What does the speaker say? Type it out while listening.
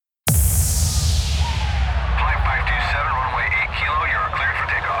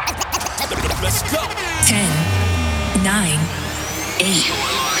8,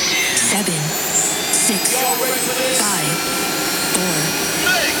 7, 6, 5, 4,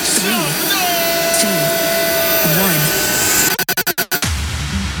 3, 2,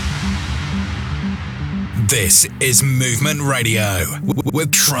 1. This is Movement Radio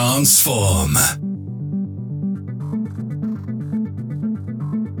with Transform.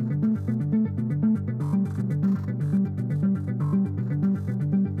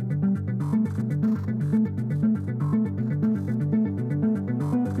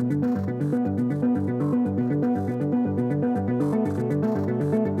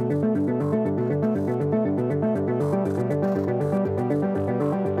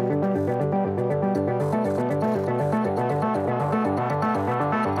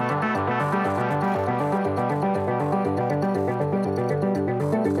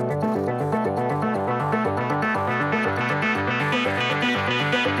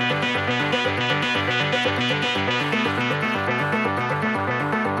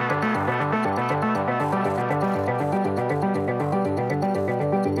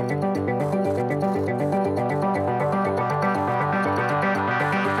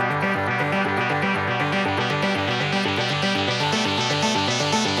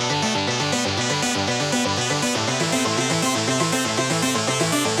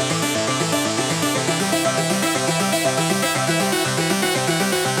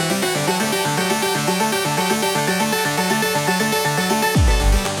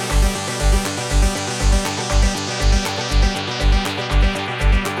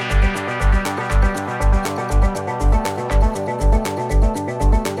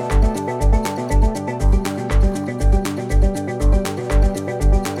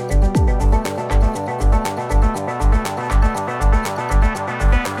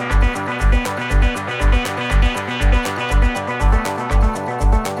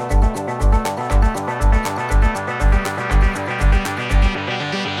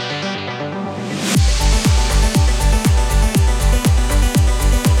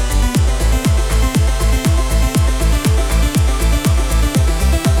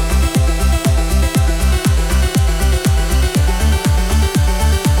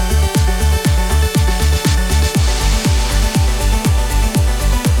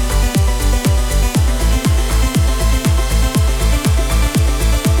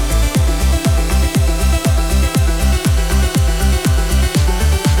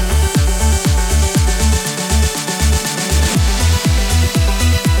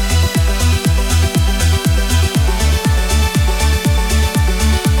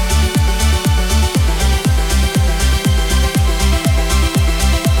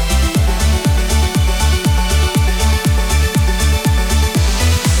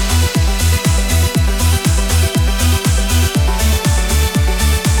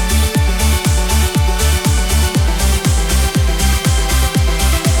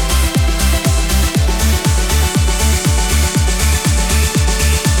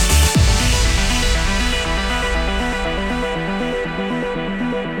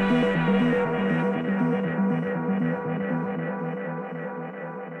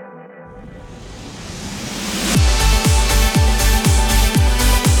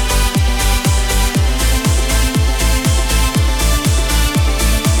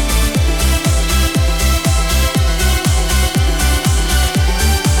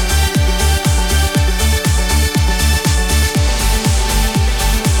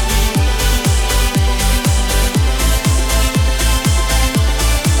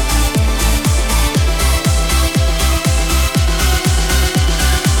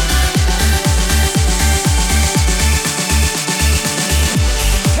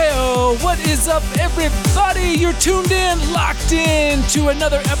 You're tuned in, locked in to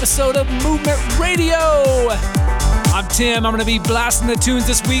another episode of Movement Radio. I'm Tim. I'm going to be blasting the tunes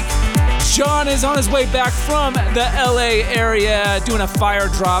this week. John is on his way back from the LA area doing a Fire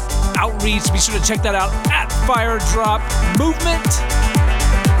Drop outreach. Be sure to check that out at Fire Drop Movement.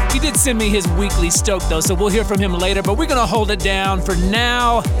 He did send me his weekly stoke though, so we'll hear from him later, but we're going to hold it down for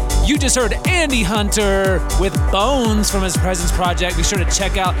now. You just heard Andy Hunter with Bones from his Presence project. Be sure to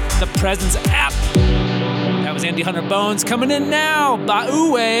check out the Presence app. That was Andy Hunter Bones coming in now.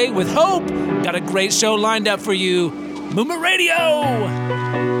 Bauwe with Hope. Got a great show lined up for you. Movement Radio.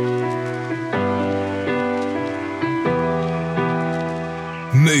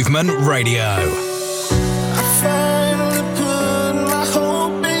 Movement Radio. I finally put my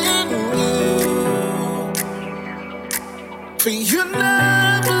hope in you. For you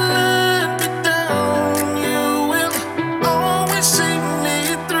never let me down. You will always see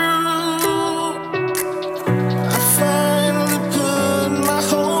me through. I finally put my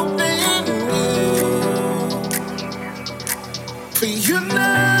hope in you. For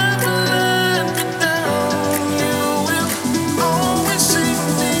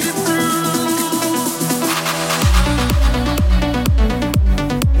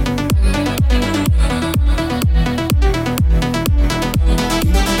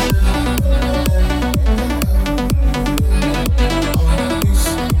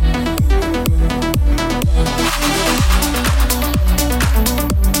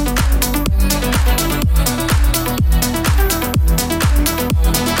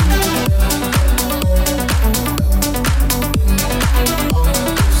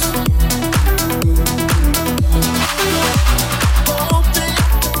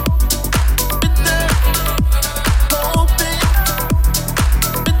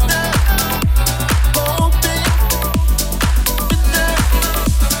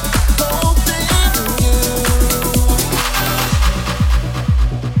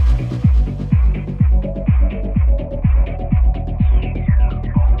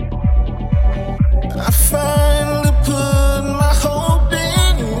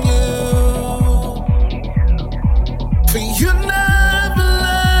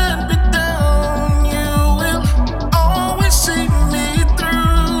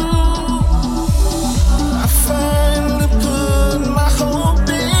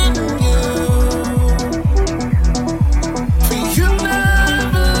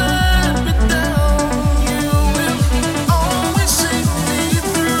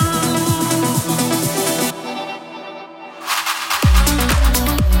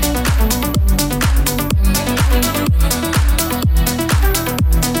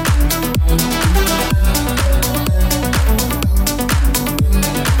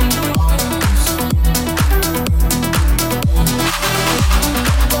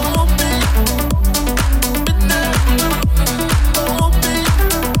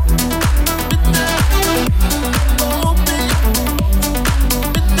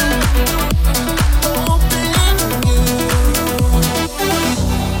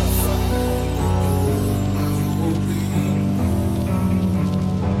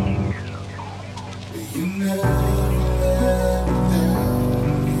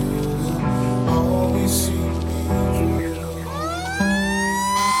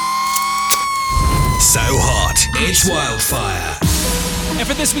It's Wildfire. And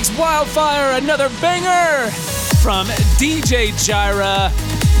for this week's Wildfire, another banger from DJ Jira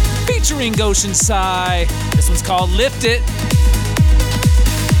featuring Goshen Sai. This one's called Lift It.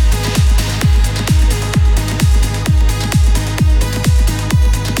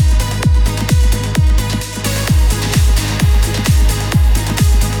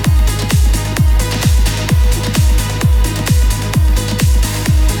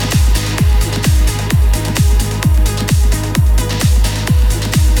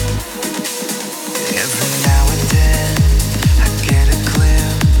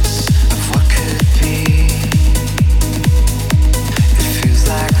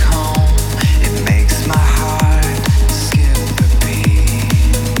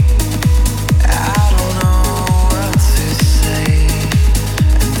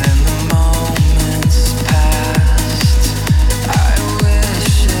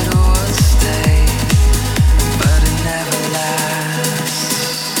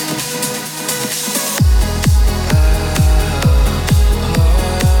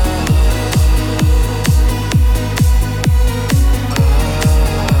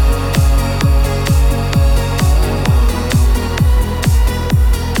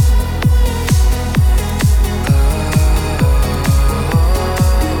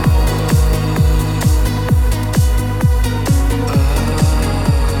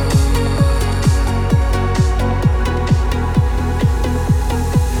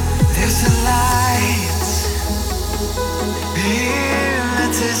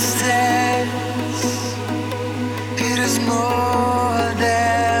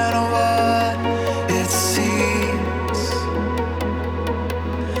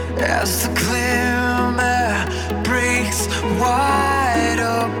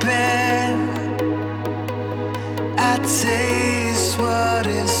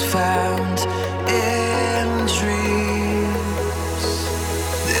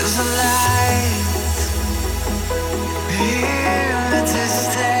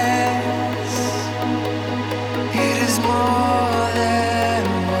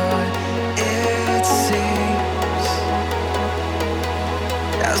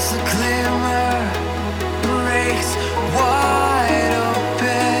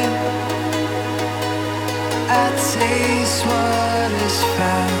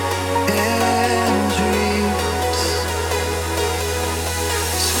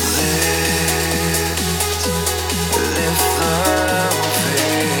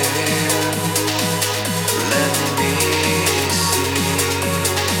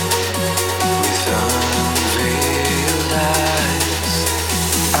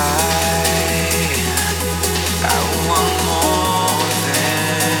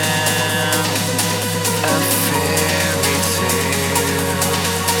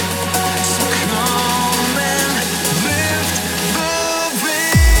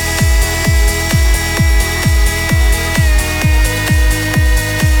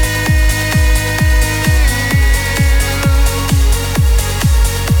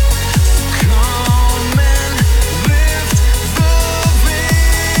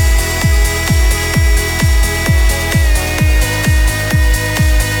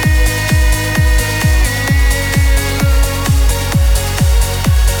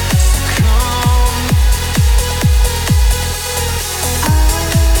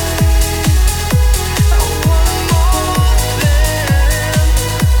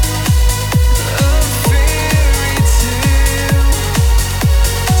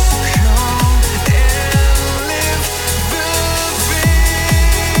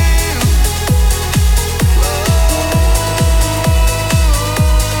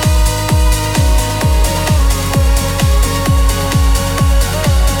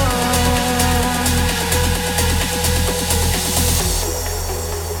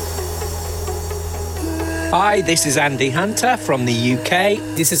 Hi, this is Andy Hunter from the UK.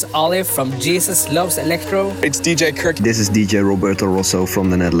 This is Olive from Jesus Loves Electro. It's DJ Kirk. This is DJ Roberto Rosso from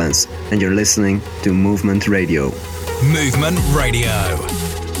the Netherlands, and you're listening to Movement Radio. Movement Radio.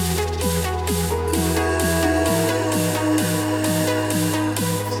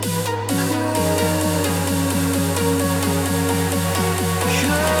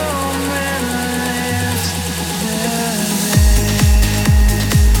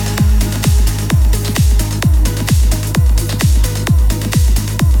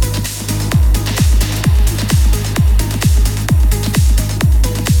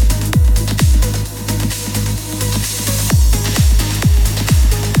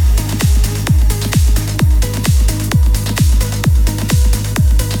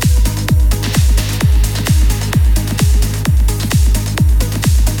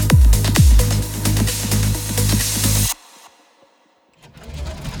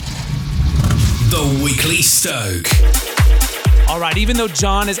 weekly stoke. All right, even though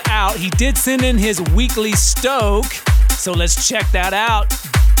John is out, he did send in his weekly stoke. So let's check that out.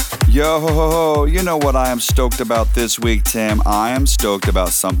 Yo, you know what I am stoked about this week, Tim? I am stoked about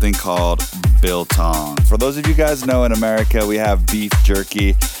something called biltong. For those of you guys know, in America, we have beef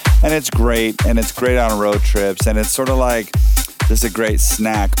jerky, and it's great on road trips, and it's sort of like just a great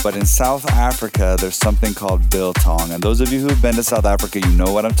snack. But in South Africa, there's something called biltong, and those of you who've been to South Africa, you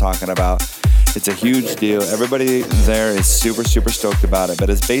know what I'm talking about. It's a huge deal. Everybody there is super, super stoked about it, but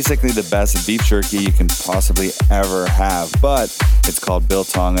it's basically the best beef jerky you can possibly ever have. But it's called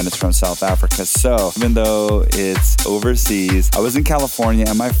biltong, and it's from South Africa. So even though it's overseas, I was in California,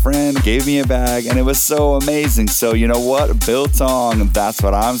 and my friend gave me a bag, and it was so amazing. So you know what? Biltong, that's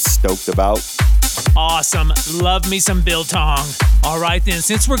what I'm stoked about. Awesome. Love me some biltong. All right, then,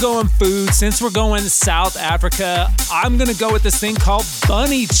 since we're going food, since we're going South Africa, I'm going to go with this thing called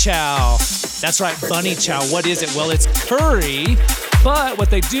bunny chow. That's right, bunny chow. What is it? Well, it's curry, but what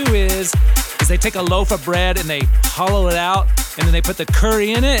they do is they take a loaf of bread and they hollow it out, and then they put the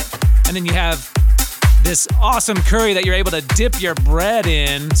curry in it, and then you have this awesome curry that you're able to dip your bread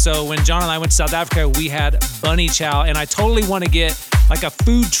in. So when John and I went to South Africa, we had bunny chow, and I totally want to get like a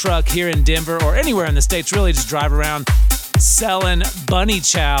food truck here in Denver or anywhere in the States, really just drive around selling bunny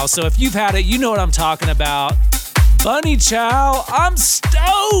chow. So if you've had it, you know what I'm talking about. Bunny chow, I'm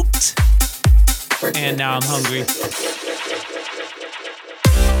stoked! And now I'm hungry.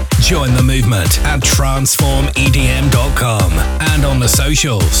 Join the movement at transformedm.com and on the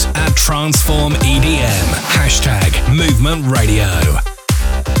socials at transformedm. #Movement Radio.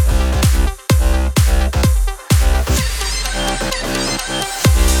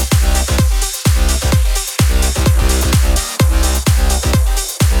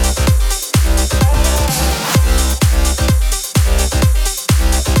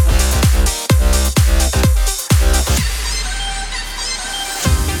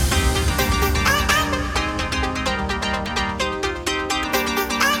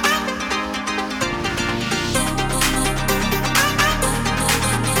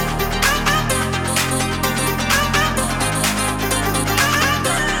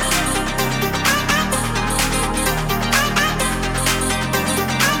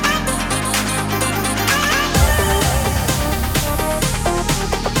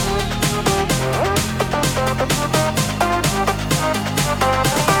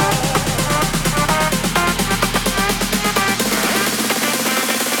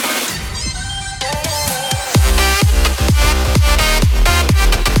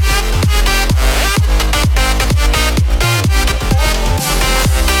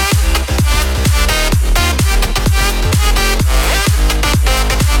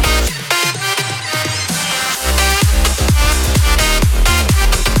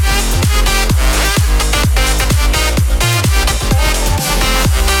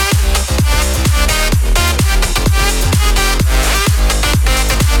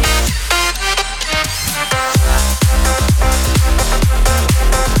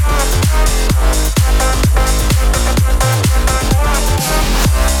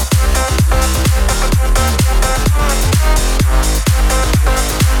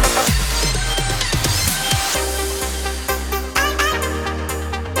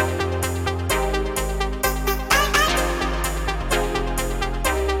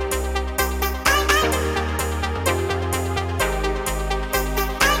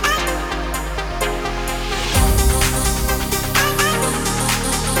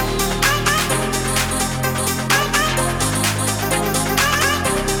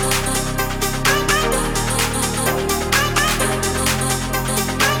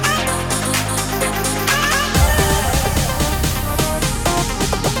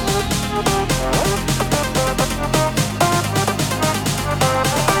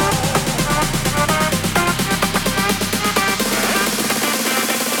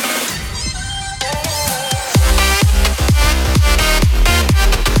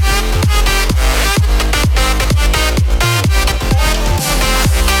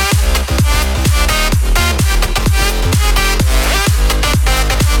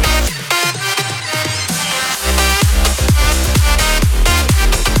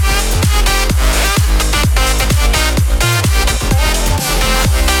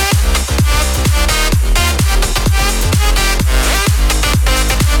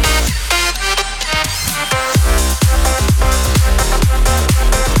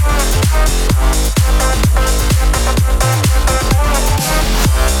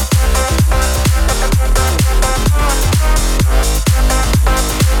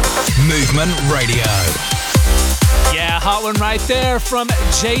 Movement Radio. Yeah, hot one right there from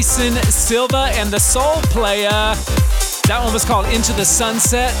Jason Silva and the Soul Player. That one was called Into the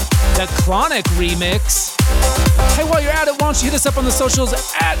Sunset, the Chronic remix. Hey, while you're at it, why don't you hit us up on the socials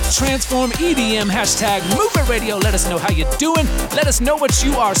at Transform EDM, hashtag Movement Radio. Let us know how you're doing. Let us know what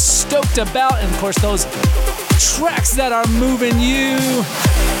you are stoked about. And of course, those tracks that are moving you.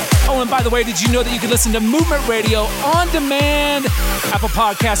 Oh, and by the way, did you know that you can listen to Movement Radio on demand? Apple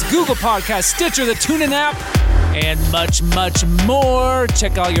Podcasts, Google Podcasts, Stitcher, the TuneIn app, and much, much more.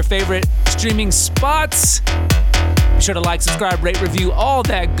 Check all your favorite streaming spots. Be sure to like, subscribe, rate, review, all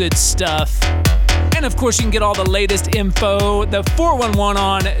that good stuff. And of course, you can get all the latest info, the 411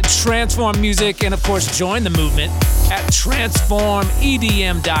 on Transform Music, and of course, join the movement at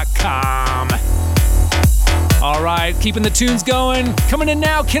transformedm.com. All right, keeping the tunes going. Coming in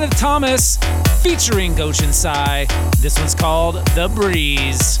now, Kenneth Thomas featuring Goshen Sai. This one's called The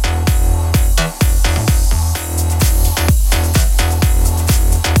Breeze.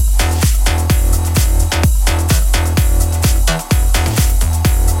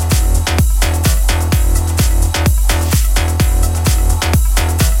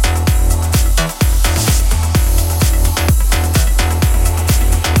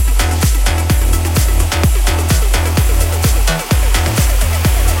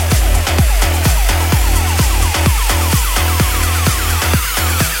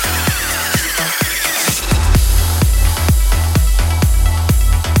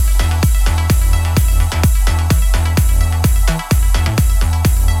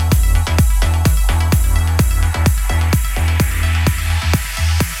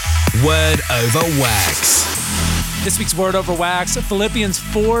 Word over wax. This week's Word over wax, Philippians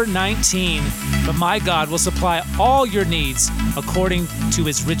 4:19. But my God will supply all your needs according to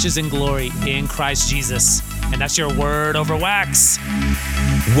his riches and glory in Christ Jesus. And that's your Word over wax.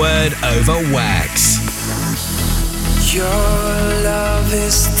 Word over wax. Your love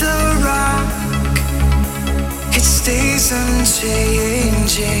is the rock. It stays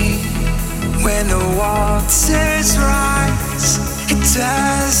unchanging. When the waters rise, it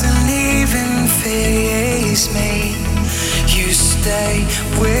doesn't even faze me. You stay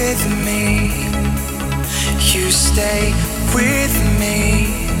with me. You stay with me.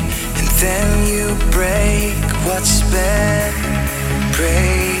 And then you break what's been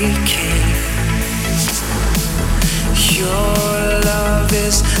breaking. Your love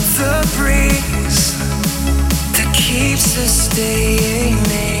is the breeze that keeps us staying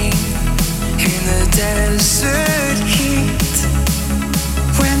in the desert heat.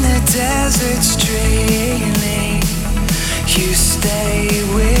 When the desert's draining, you stay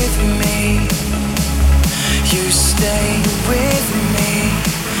with me. You stay with me.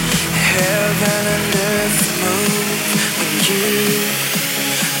 Heaven and earth move when you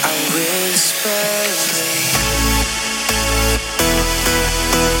are whispering.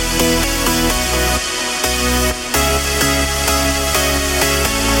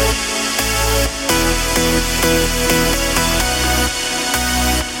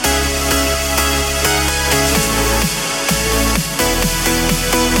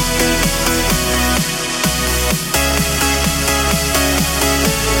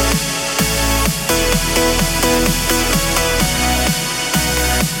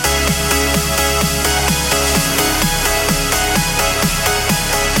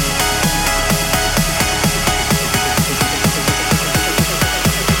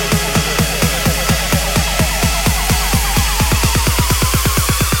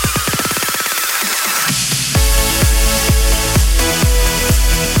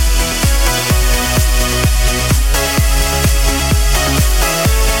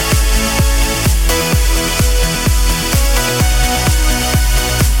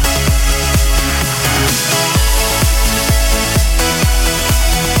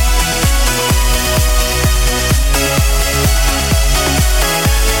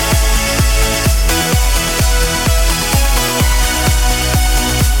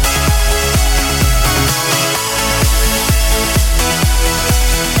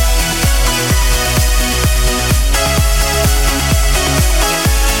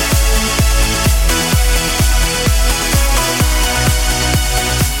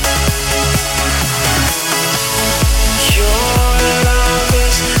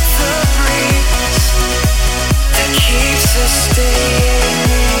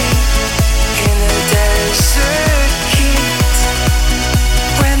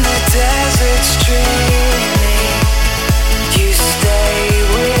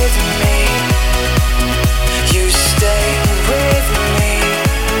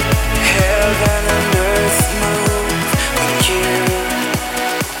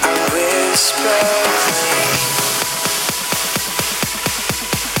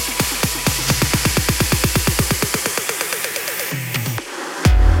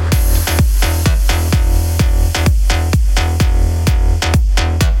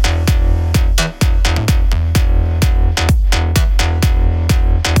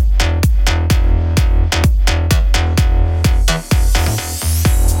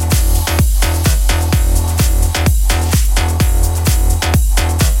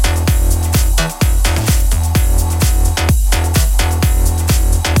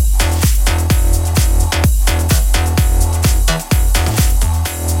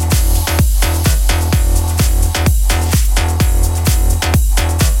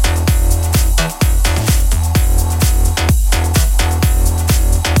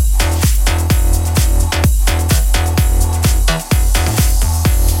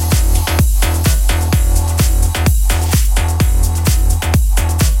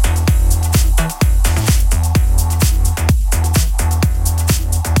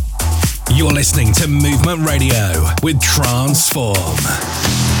 listening to Movement Radio with Transform.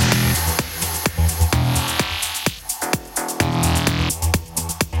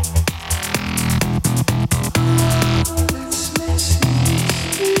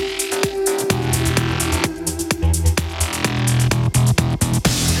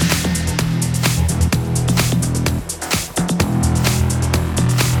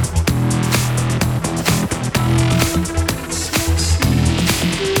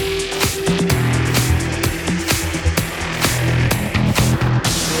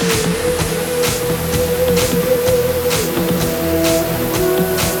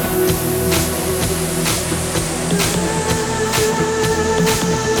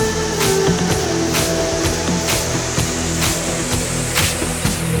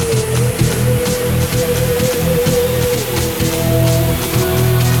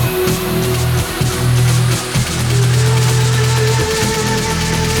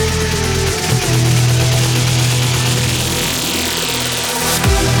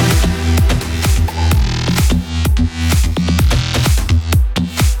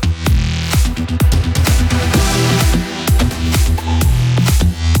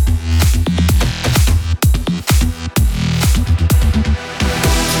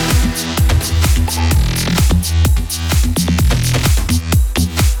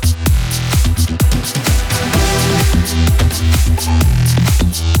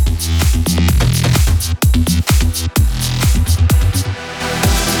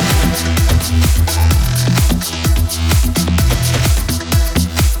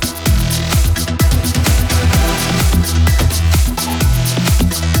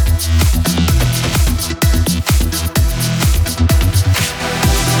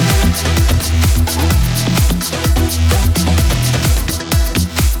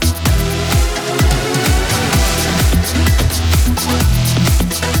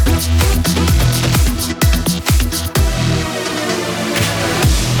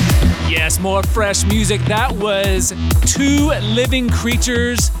 More fresh music. That was Two Living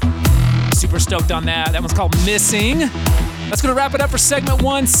Creatures. Super stoked on that. That one's called Missing. That's going to wrap it up for segment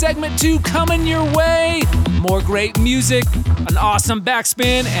 1. Segment 2 coming your way. More great music, an awesome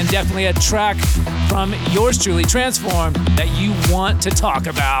backspin, and definitely a track from yours truly, Transform, that you want to talk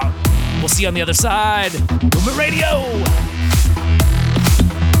about. We'll see you on the other side. Movement Radio.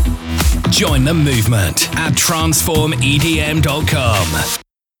 Join the movement at transformedm.com.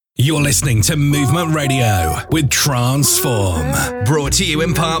 You're listening to Movement Radio with Transform. Brought to you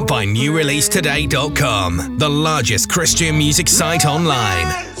in part by NewReleaseToday.com, the largest Christian music site online.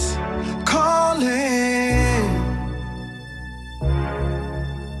 Calling.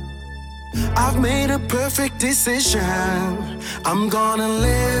 I've made a perfect decision. I'm gonna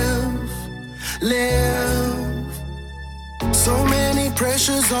live. So many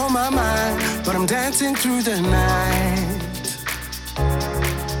pressures on my mind, but I'm dancing through the night.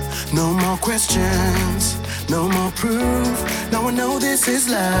 No more questions, no more proof. Now I know this is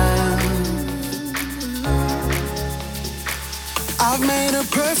love. I've made a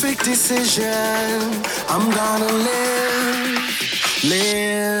perfect decision. I'm gonna live.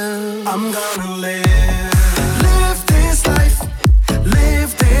 I'm gonna live. Live this life,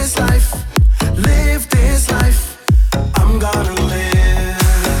 live this life, live this life. I'm gonna live.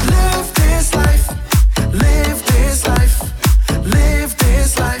 Live this life, live this life, live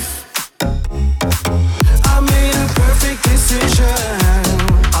this life. Decision.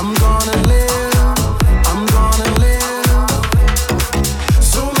 I'm gonna live. I'm gonna live.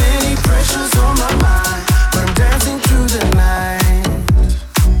 So many pressures on my mind, but I'm dancing through the night.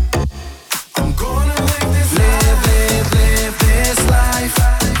 I'm gonna live this live, live this life.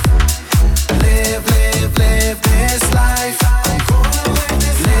 Live this life. I'm gonna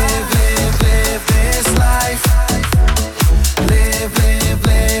live this live this life. Live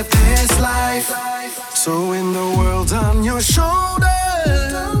this life. So in the world on your shoulder,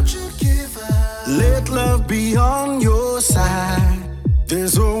 don't you give up. Let love be on your side.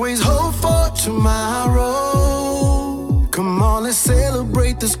 There's always hope for tomorrow. Come on, let's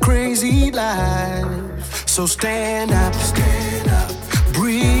celebrate this crazy life. So stand up,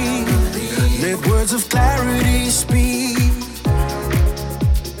 breathe. Let words of clarity speak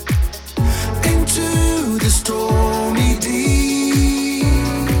into the stormy deep.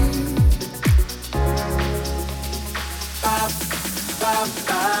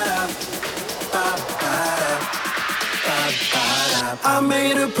 I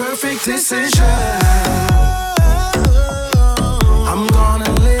made a perfect decision. I'm gonna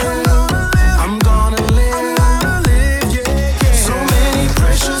live. I'm gonna live. So many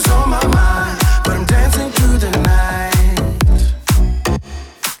pressures on my mind, but I'm dancing through the night.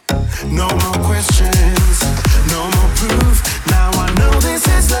 No more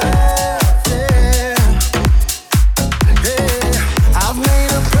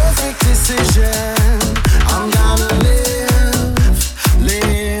decision. I'm gonna live.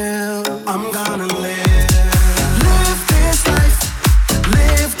 I'm gonna live. Live this life.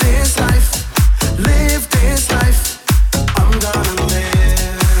 Live this life. Live this life. I'm gonna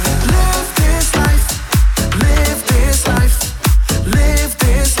live. Live this life. Live this life. Live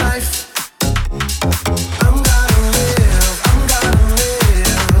this life. I'm gonna live. I'm gonna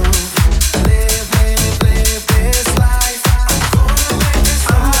live. Live, live, live this life. I'm gonna live this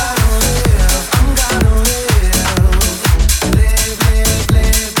life. I'm gonna live. Live, live,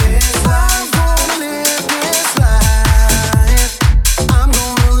 live this life. I'm gonna live this life. I'm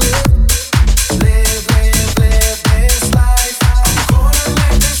gonna live. Live, live, live this life. I'm gonna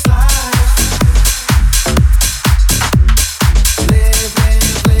live this life. Live,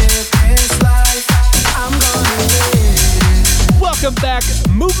 live, live this life. I'm gonna live. Welcome back,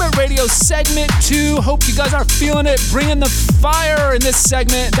 Movement Radio segment 2. Hope you guys are feeling it, bringing the fire in this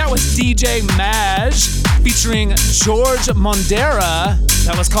segment. That was DJ Maj featuring George Mondera.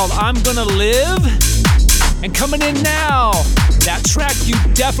 That was called I'm Gonna Live. And coming in now, that track you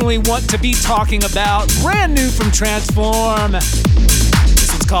definitely want to be talking about, brand new from Transform.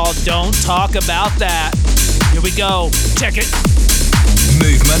 This one's called Don't Talk About That. Here we go, check it.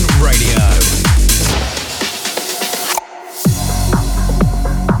 Movement Radio.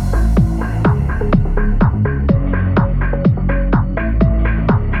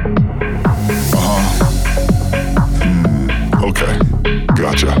 Okay,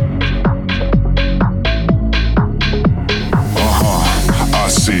 gotcha. I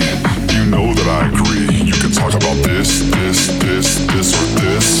see. You know that I agree. You can talk about this, or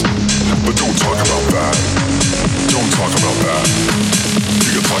this, but don't talk about that. Don't talk about that.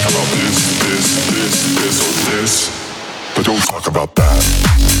 You can talk about this, or this, but don't talk about that.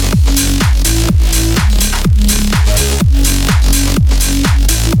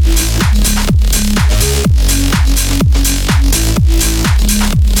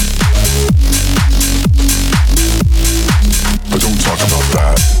 But don't talk about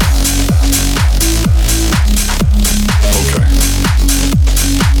that. Okay.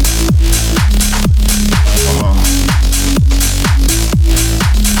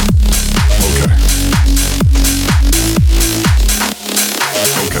 Okay.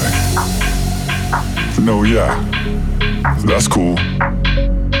 Okay. No, yeah. That's cool.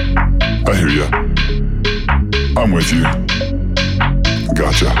 I hear ya. I'm with you.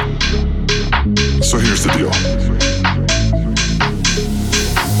 Gotcha. So here's the deal.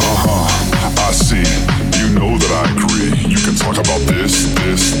 I see. You know that I agree. You can talk about this, or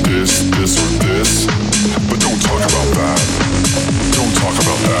this, but don't talk about that. Don't talk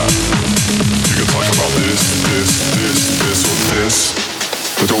about that. You can talk about this, or this,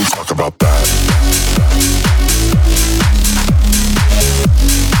 but don't talk about that.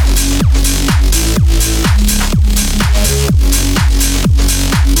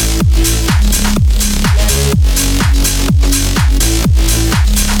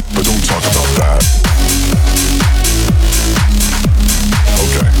 But don't talk about that.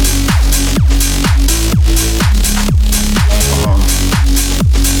 Okay.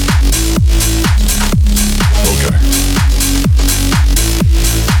 Okay.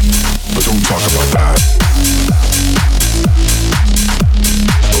 But don't talk about that.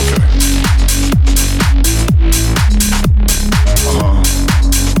 Okay.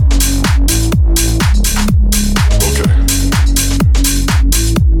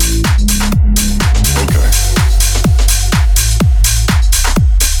 Okay.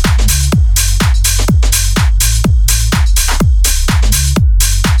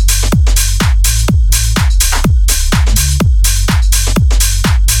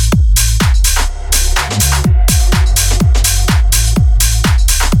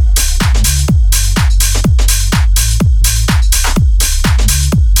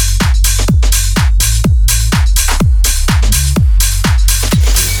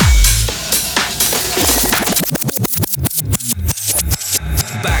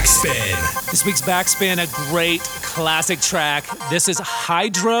 Backspin. This week's Backspin, a great classic track. This is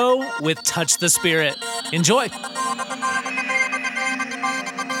Hydro with Touch the Spirit. Enjoy.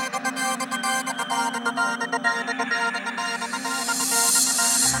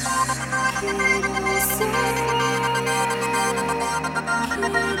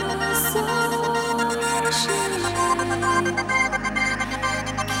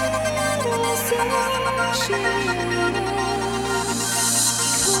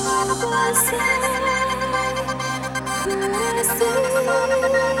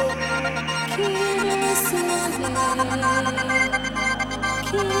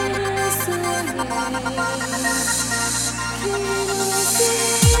 Quiero ser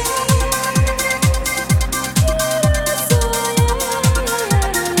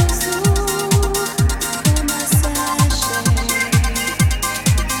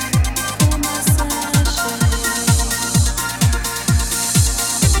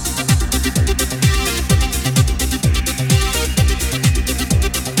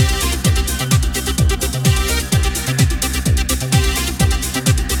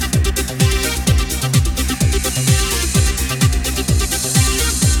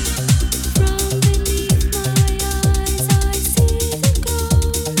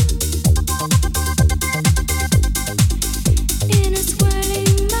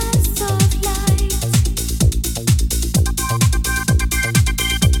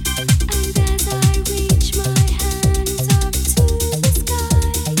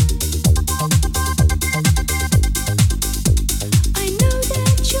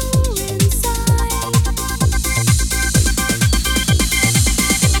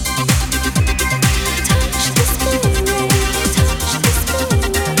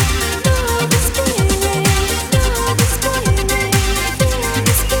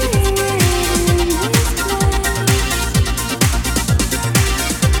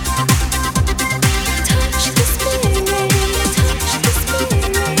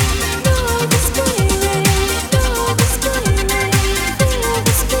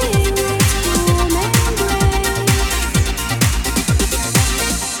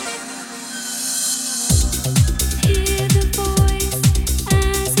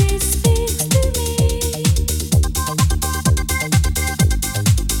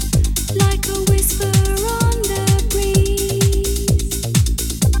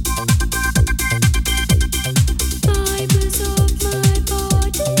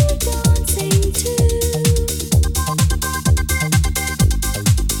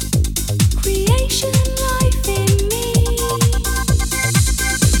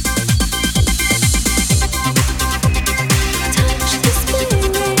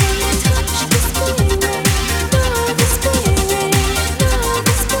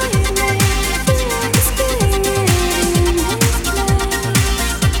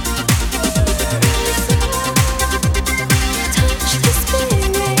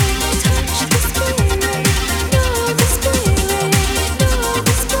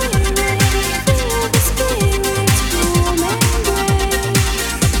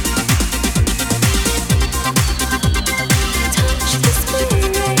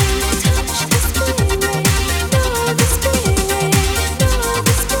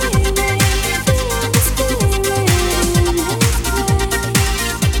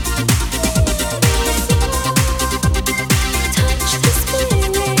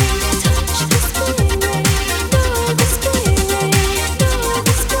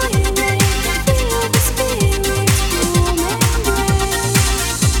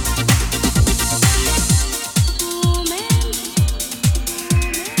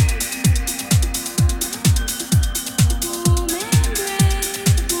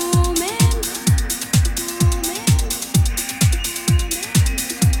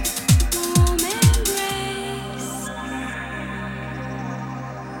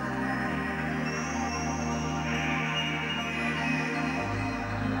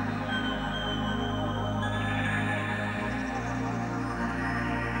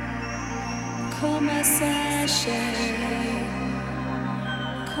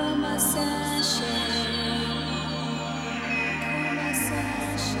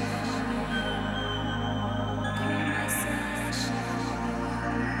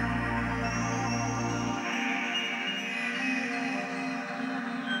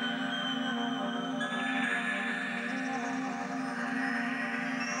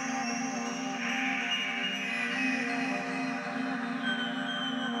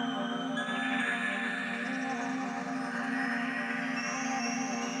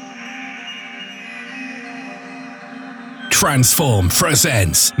Transform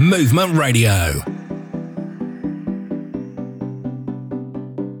presents Movement Radio.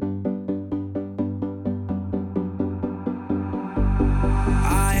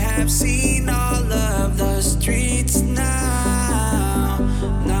 I have seen all of the streets now,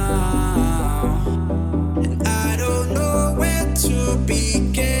 and I don't know where to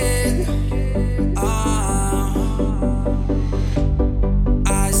begin.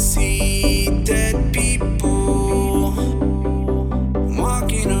 I see dead people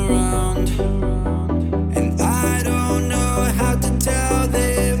walking around, and I don't know how to tell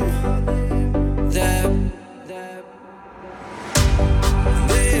them that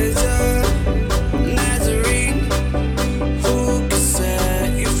there's a Nazarene who can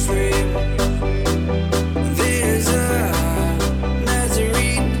set you free. There's a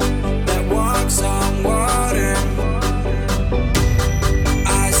Nazarene that walks on water.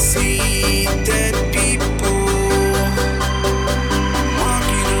 I see dead people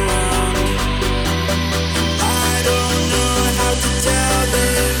walking around. I don't know how to tell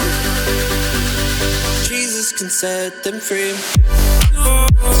them Jesus can set them free.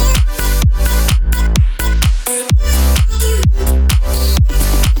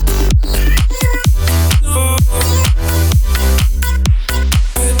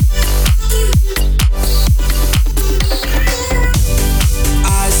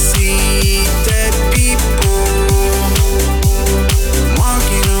 I see dead people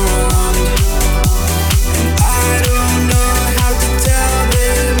walking around, and I don't know how to tell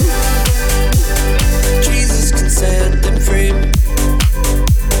them Jesus can set them free.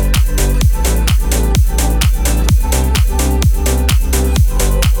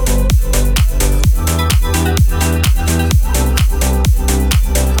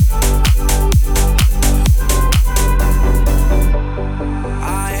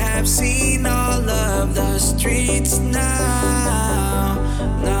 I have seen all of the streets now,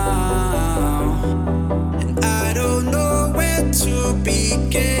 and I don't know where to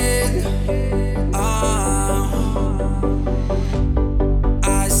begin.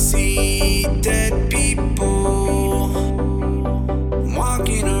 I see dead people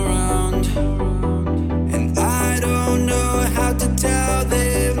walking around, and I don't know how to tell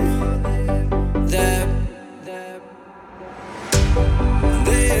them that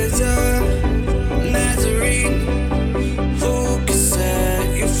there's a Nazarene who can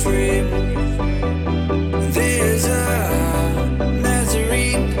set you free. There's a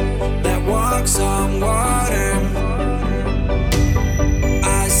Nazarene that walks on water.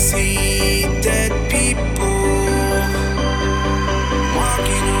 I see dead people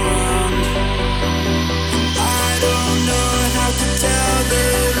walking around. I don't know how to tell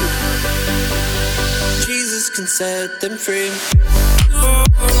them Jesus can set them free.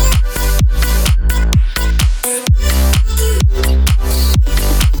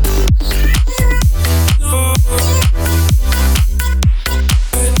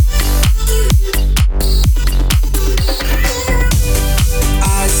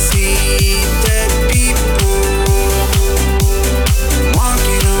 I see dead people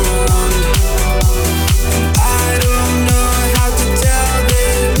walking around. I don't know how to tell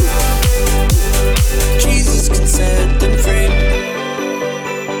them Jesus can set them free.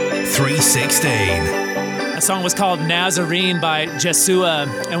 316. That song was called Nazarene by Jesua,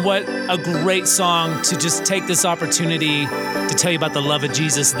 and what a great song to just take this opportunity to tell you about the love of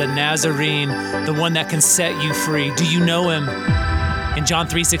Jesus, the Nazarene, the one that can set you free. Do you know him? In John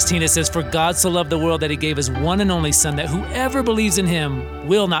 3:16 it says, "For God so loved the world that he gave his one and only Son, that whoever believes in him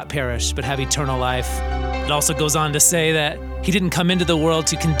will not perish, but have eternal life." It also goes on to say that he didn't come into the world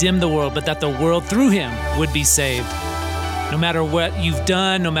to condemn the world, but that the world through him would be saved. No matter what you've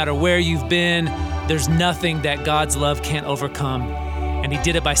done, no matter where you've been, there's nothing that God's love can't overcome. And he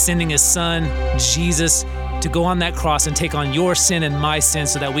did it by sending his Son, Jesus, to go on that cross and take on your sin and my sin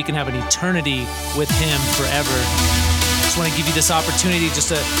so that we can have an eternity with him forever. I just want to give you this opportunity just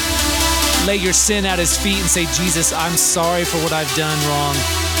to lay your sin at his feet and say, Jesus, I'm sorry for what I've done wrong.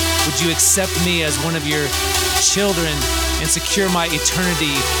 Would you accept me as one of your children and secure my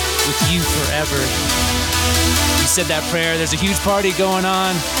eternity with you forever. You said that prayer. There's a huge party going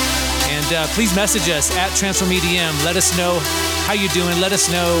on. And please message us at TransformEDM. Let us know how you're doing. Let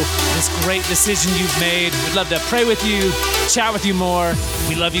us know this great decision you've made. We'd love to pray with you, chat with you more.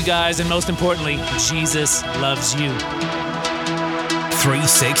 We love you guys, and most importantly, Jesus loves you.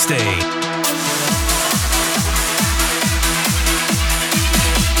 360.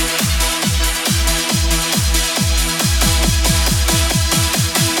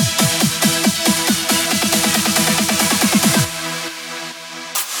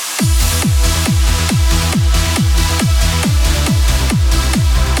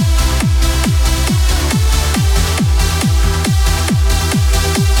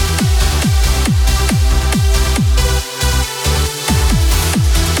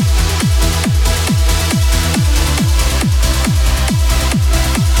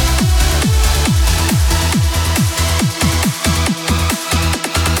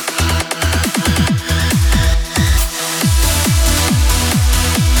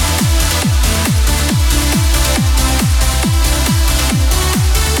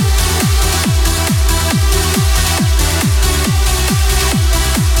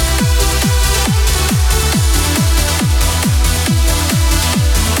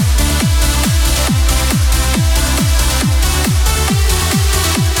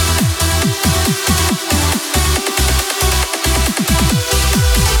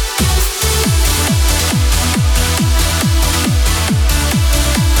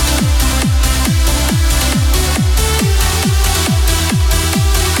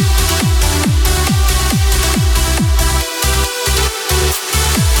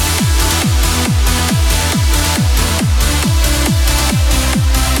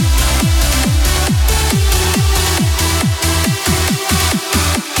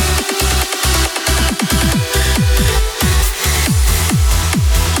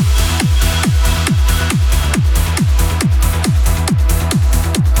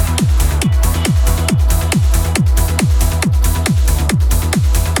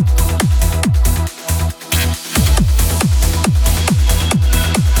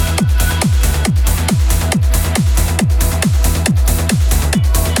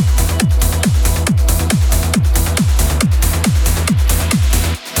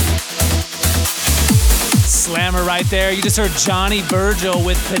 Right there, you just heard Johnny Virgil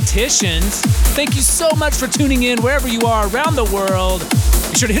with Petitions. Thank you so much for tuning in wherever you are around the world.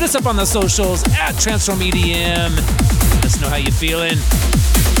 Be sure to hit us up on the socials at TransformEDM. Let us know how you're feeling.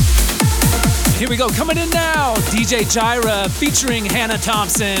 Here we go, coming in now, DJ Jira featuring Hannah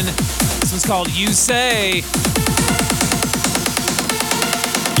Thompson. This one's called You Say.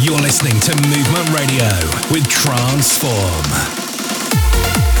 You're listening to Movement Radio with Transform.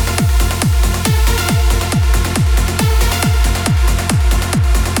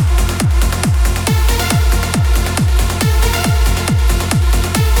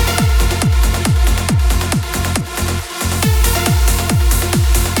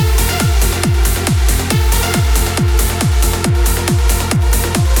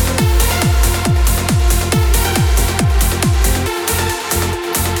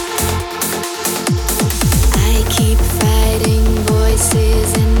 I keep fighting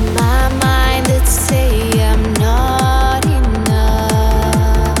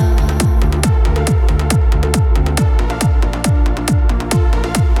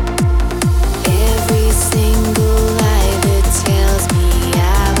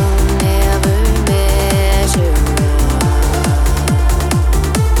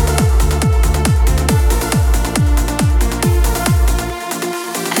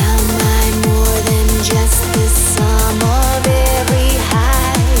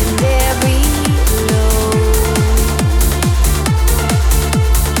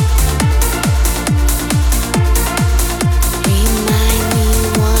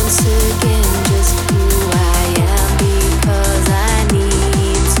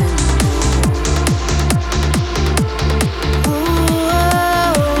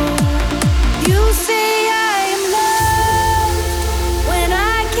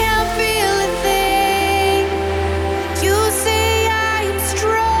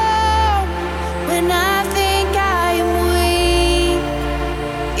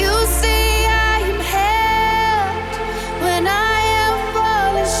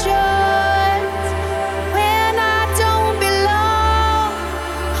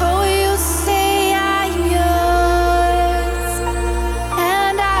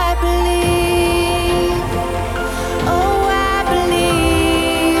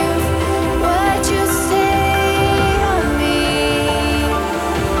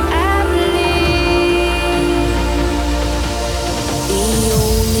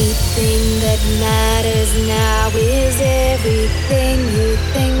matters now is everything you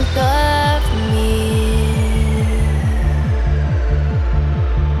think of me.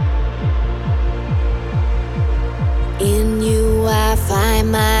 In you I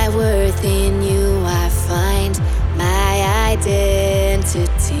find my worth, in you I find my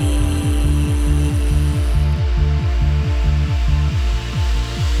identity.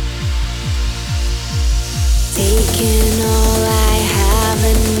 Taking all I have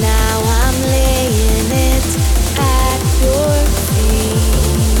and now I'm laying it at your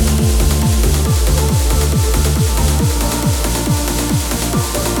feet.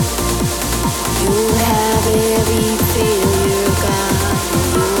 You have every failure gone,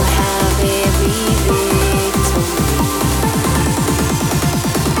 you have every victory.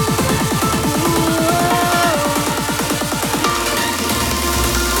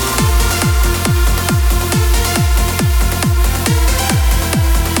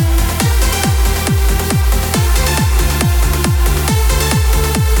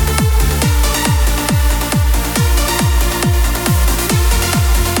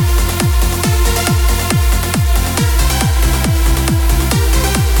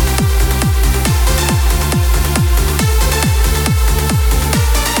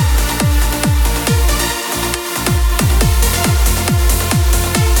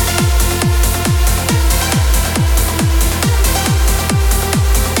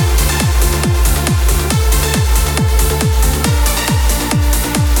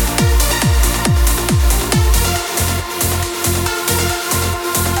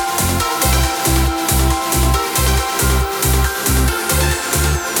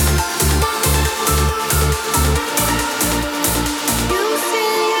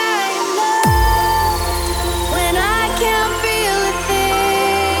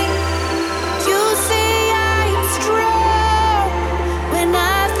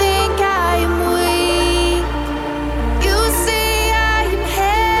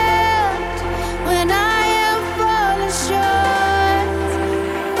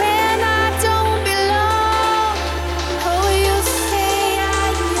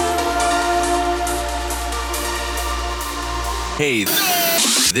 Hey,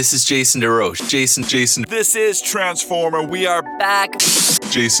 this is Jason DeRoche. Jason. This is Transformer. We are back.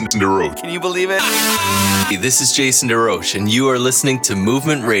 Jason DeRoche. Can you believe it? Hey, this is Jason DeRoche, and you are listening to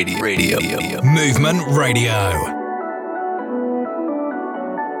Movement Radio. Movement Radio.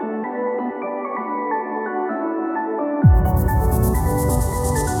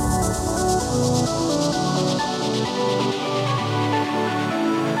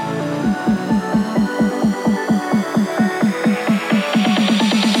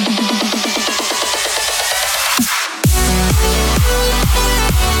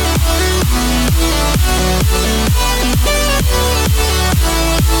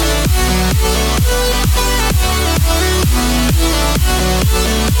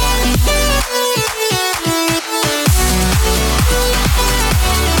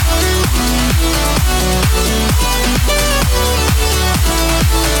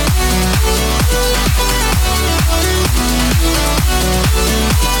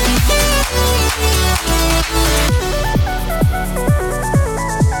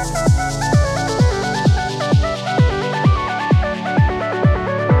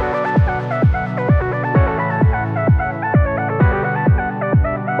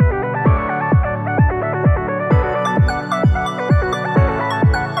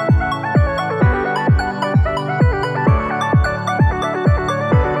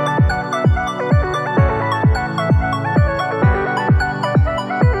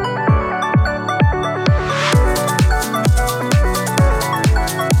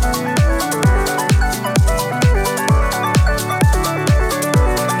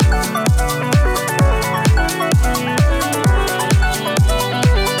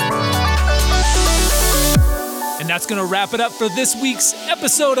 Going to wrap it up for this week's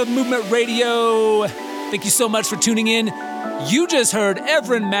episode of Movement Radio. Thank you so much for tuning in. You just heard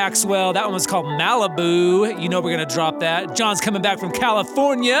Everin Maxwell. That one was called Malibu. You know we're going to drop that. John's coming back from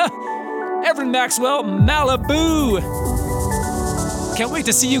California. Everin Maxwell, Malibu. Can't wait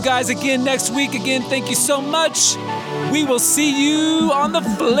to see you guys again next week. Again, thank you so much. We will see you on the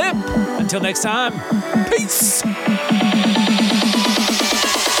flip. Until next time, peace.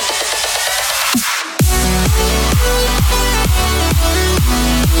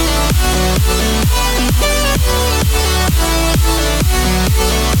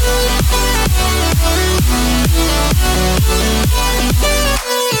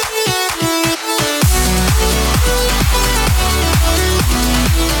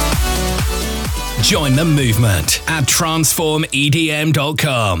 Join the movement at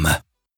transformedm.com.